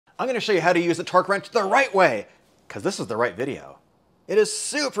I'm going to show you how to use the torque wrench the right way, because this is the right video. It is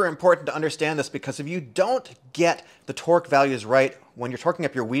super important to understand this, because if you don't get the torque values right when you're torquing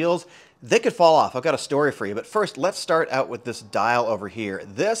up your wheels, they could fall off. I've got a story for you, but first let's start out with this dial over here.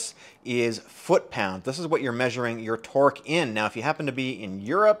 This is foot-pounds. This is what you're measuring your torque in. Now, if you happen to be in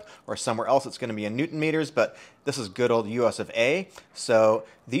Europe or somewhere else, it's going to be in Newton meters, but this is good old US of A. So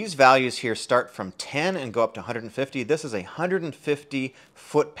these values here start from 10 and go up to 150. This is a 150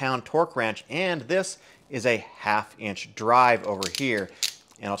 foot-pound torque wrench, and this is a 1/2 inch drive over here.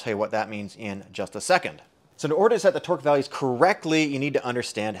 And I'll tell you what that means in just a second. So in order to set the torque values correctly, you need to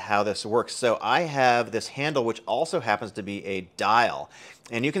understand how this works. So I have this handle, which also happens to be a dial.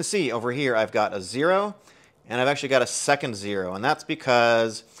 And you can see over here, I've got a 0, and I've actually got a second 0. And that's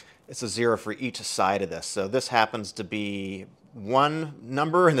because it's a 0 for each side of this. So this happens to be one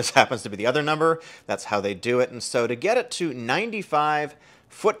number, and this happens to be the other number. That's how they do it. And so to get it to 95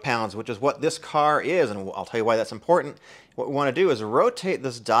 foot-pounds, which is what this car is, and I'll tell you why that's important, what we want to do is rotate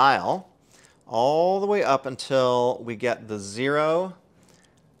this dial all the way up until we get the 0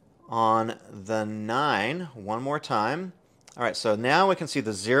 on the 9 one more time. All right, so now we can see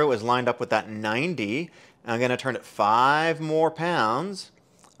the 0 is lined up with that 90. I'm going to turn it 5 more pounds.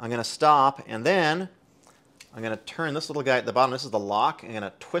 I'm going to stop, and then I'm going to turn this little guy at the bottom. This is the lock. I'm going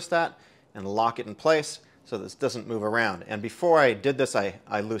to twist that and lock it in place so this doesn't move around. And before I did this,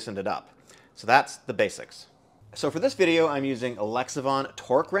 I loosened it up. So that's the basics. So for this video, I'm using Lexavon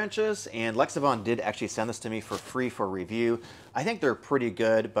torque wrenches, and Lexavon did actually send this to me for free for review. I think they're pretty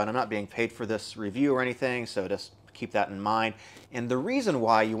good, but I'm not being paid for this review or anything, so just keep that in mind. And the reason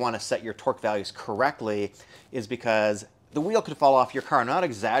why you want to set your torque values correctly is because the wheel could fall off your car. I'm not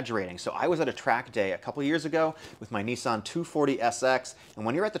exaggerating. So I was at a track day a couple years ago with my Nissan 240 SX, and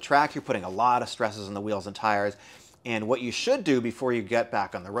when you're at the track, you're putting a lot of stresses on the wheels and tires. And what you should do before you get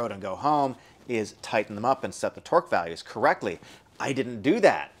back on the road and go home is tighten them up and set the torque values correctly. I didn't do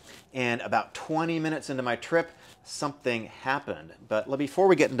that. And about 20 minutes into my trip, something happened. But before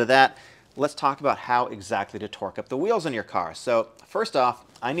we get into that, let's talk about how exactly to torque up the wheels in your car. So first off,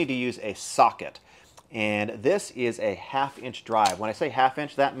 I need to use a socket. And this is a 1/2 inch drive. When I say 1/2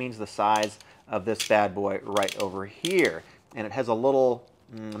 inch, that means the size of this bad boy right over here. And it has a little,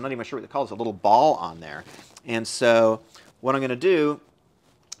 I'm not even sure what they call this, a little ball on there. And so what I'm going to do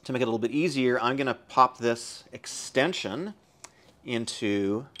to make it a little bit easier, I'm going to pop this extension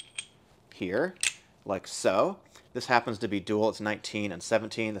into here, like so. This happens to be dual. It's 19 and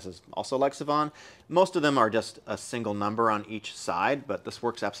 17. This is also Lexavon. Most of them are just a single number on each side, but this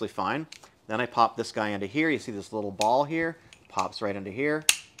works absolutely fine. Then I pop this guy into here. You see this little ball here, pops right into here,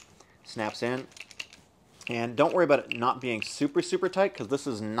 snaps in. And don't worry about it not being super, super tight, because this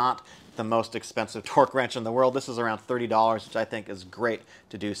is not the most expensive torque wrench in the world. This is around $30, which I think is great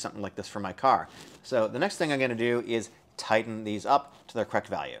to do something like this for my car. So the next thing I'm going to do is tighten these up to their correct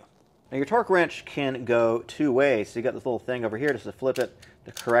value. Now your torque wrench can go two ways. So you got this little thing over here just to flip it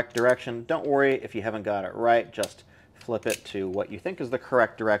the correct direction. Don't worry if you haven't got it right. Just flip it to what you think is the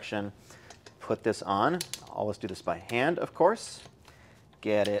correct direction. Put this on. I'll always do this by hand, of course.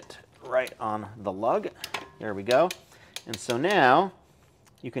 Get it right on the lug. There we go. And so now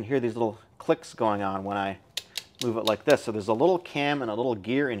you can hear these little clicks going on when I move it like this. So there's a little cam and a little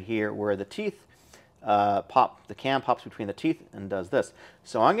gear in here where the teeth pop. The cam pops between the teeth and does this.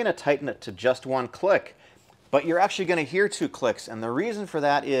 So I'm going to tighten it to just one click, but you're actually going to hear 2 clicks. And the reason for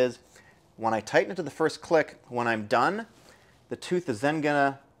that is when I tighten it to the first click, when I'm done, the tooth is then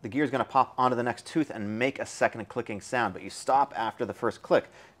the gear is going to pop onto the next tooth and make a second clicking sound, but you stop after the first click.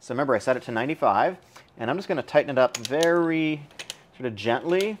 So remember, I set it to 95, and I'm just going to tighten it up very sort of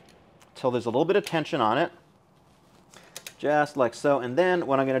gently till there's a little bit of tension on it, just like so. And then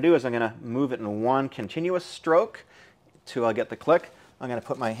what I'm going to do is I'm going to move it in one continuous stroke till I get the click. I'm going to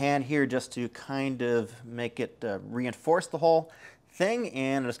put my hand here just to kind of make it reinforce the whole thing,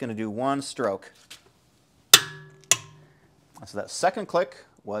 and I'm just going to do one stroke. So that second click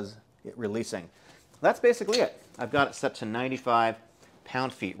was it releasing. That's basically it. I've got it set to 95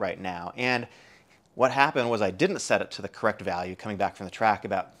 pound-feet right now. And what happened was I didn't set it to the correct value coming back from the track.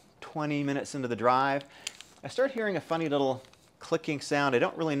 About 20 minutes into the drive, I started hearing a funny little clicking sound. I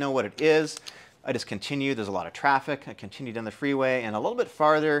don't really know what it is. I just continued. There's a lot of traffic. I continued down the freeway, and a little bit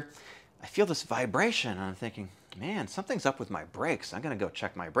farther, I feel this vibration, and I'm thinking, man, something's up with my brakes. I'm going to go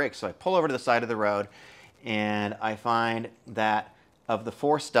check my brakes. So I pull over to the side of the road, and I find that of the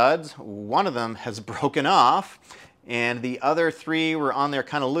 4 studs, one of them has broken off, and the other 3 were on there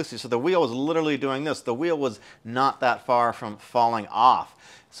kind of loosely. So the wheel was literally doing this. The wheel was not that far from falling off.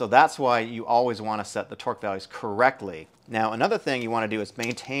 So that's why you always want to set the torque values correctly. Now, another thing you want to do is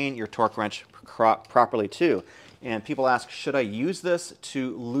maintain your torque wrench properly too. And people ask, should I use this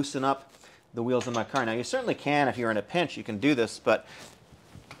to loosen up the wheels in my car? Now, you certainly can. If you're in a pinch, you can do this, but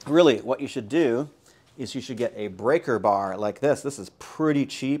really what you should do is you should get a breaker bar like this. This is pretty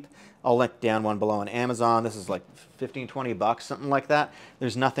cheap. I'll link down one below on Amazon. This is like 15, 20 bucks, something like that.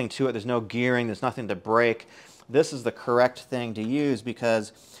 There's nothing to it. There's no gearing. There's nothing to break. This is the correct thing to use,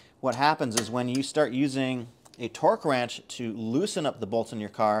 because what happens is when you start using a torque wrench to loosen up the bolts in your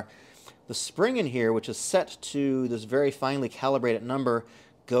car, the spring in here, which is set to this very finely calibrated number,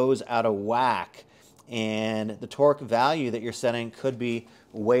 goes out of whack. And the torque value that you're setting could be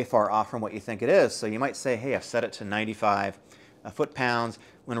way far off from what you think it is. So you might say, hey, I've set it to 95 foot-pounds,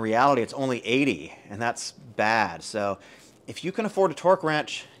 when in reality it's only 80, and that's bad. So if you can afford a torque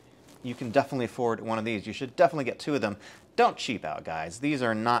wrench, you can definitely afford one of these. You should definitely get two of them. Don't cheap out, guys. These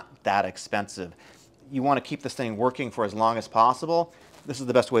are not that expensive. You want to keep this thing working for as long as possible. This is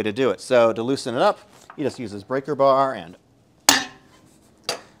the best way to do it. So to loosen it up, you just use this breaker bar, and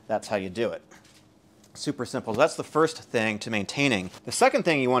that's how you do it. Super simple. That's the first thing to maintaining. The second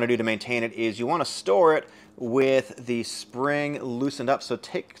thing you want to do to maintain it is you want to store it with the spring loosened up.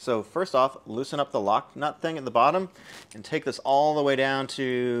 So first off, loosen up the lock nut thing at the bottom and take this all the way down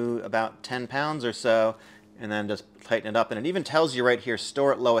to about 10 pounds or so, and then just tighten it up. And it even tells you right here,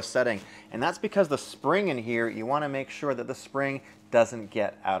 store at lowest setting. And that's because the spring in here, you want to make sure that the spring doesn't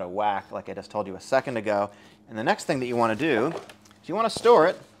get out of whack, like I just told you a second ago. And the next thing that you want to do is you want to store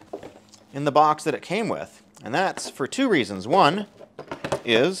it in the box that it came with. And that's for two reasons. One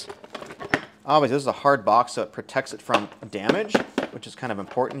is, obviously this is a hard box, so it protects it from damage, which is kind of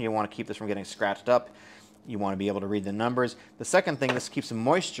important. You want to keep this from getting scratched up. You want to be able to read the numbers. The second thing, this keeps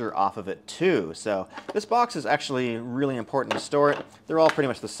moisture off of it too. So this box is actually really important to store it. They're all pretty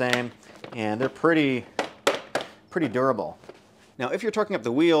much the same, and they're pretty durable. Now, if you're torquing up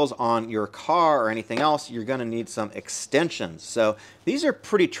the wheels on your car or anything else, you're going to need some extensions. So these are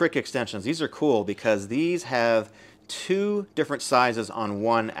pretty tricky extensions. These are cool because these have two different sizes on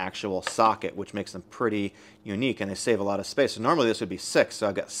one actual socket, which makes them pretty unique, and they save a lot of space. So normally this would be 6. So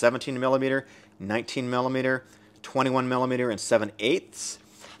I've got 17 millimeter, 19 millimeter, 21 millimeter, and 7/8,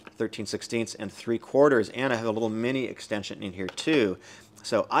 13/16, and 3/4. And I have a little mini extension in here too.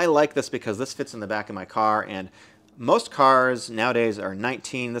 So I like this because this fits in the back of my car, and most cars nowadays are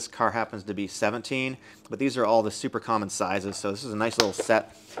 19. This car happens to be 17, but these are all the super common sizes, so this is a nice little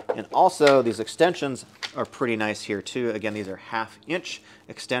set. And also, these extensions are pretty nice here too. Again, these are 1/2 inch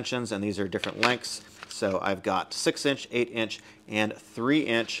extensions, and these are different lengths. So I've got 6 inch, 8 inch, and 3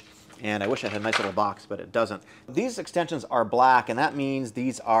 inch. And I wish I had a nice little box, but it doesn't. These extensions are black, and that means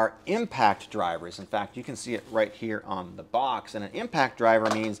these are impact drivers. In fact, you can see it right here on the box. And an impact driver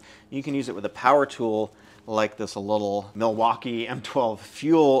means you can use it with a power tool like this little Milwaukee M12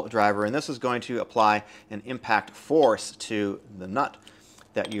 fuel driver, and this is going to apply an impact force to the nut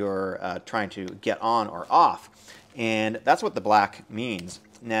that you're trying to get on or off. And that's what the black means.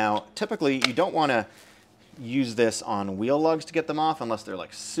 Now, typically, you don't want to use this on wheel lugs to get them off unless they're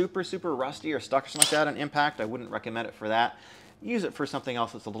like super rusty or stuck or something like that on impact. I wouldn't recommend it for that. Use it for something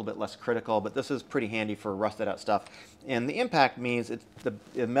else that's a little bit less critical, but this is pretty handy for rusted out stuff. And the impact means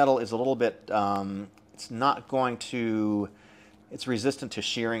the metal is a little bit, it's resistant to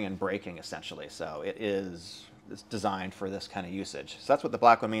shearing and breaking essentially. So it's designed for this kind of usage. So that's what the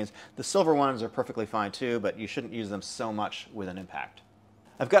black one means. The silver ones are perfectly fine too, but you shouldn't use them so much with an impact.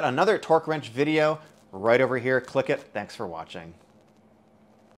 I've got another torque wrench video right over here. Click it. Thanks for watching.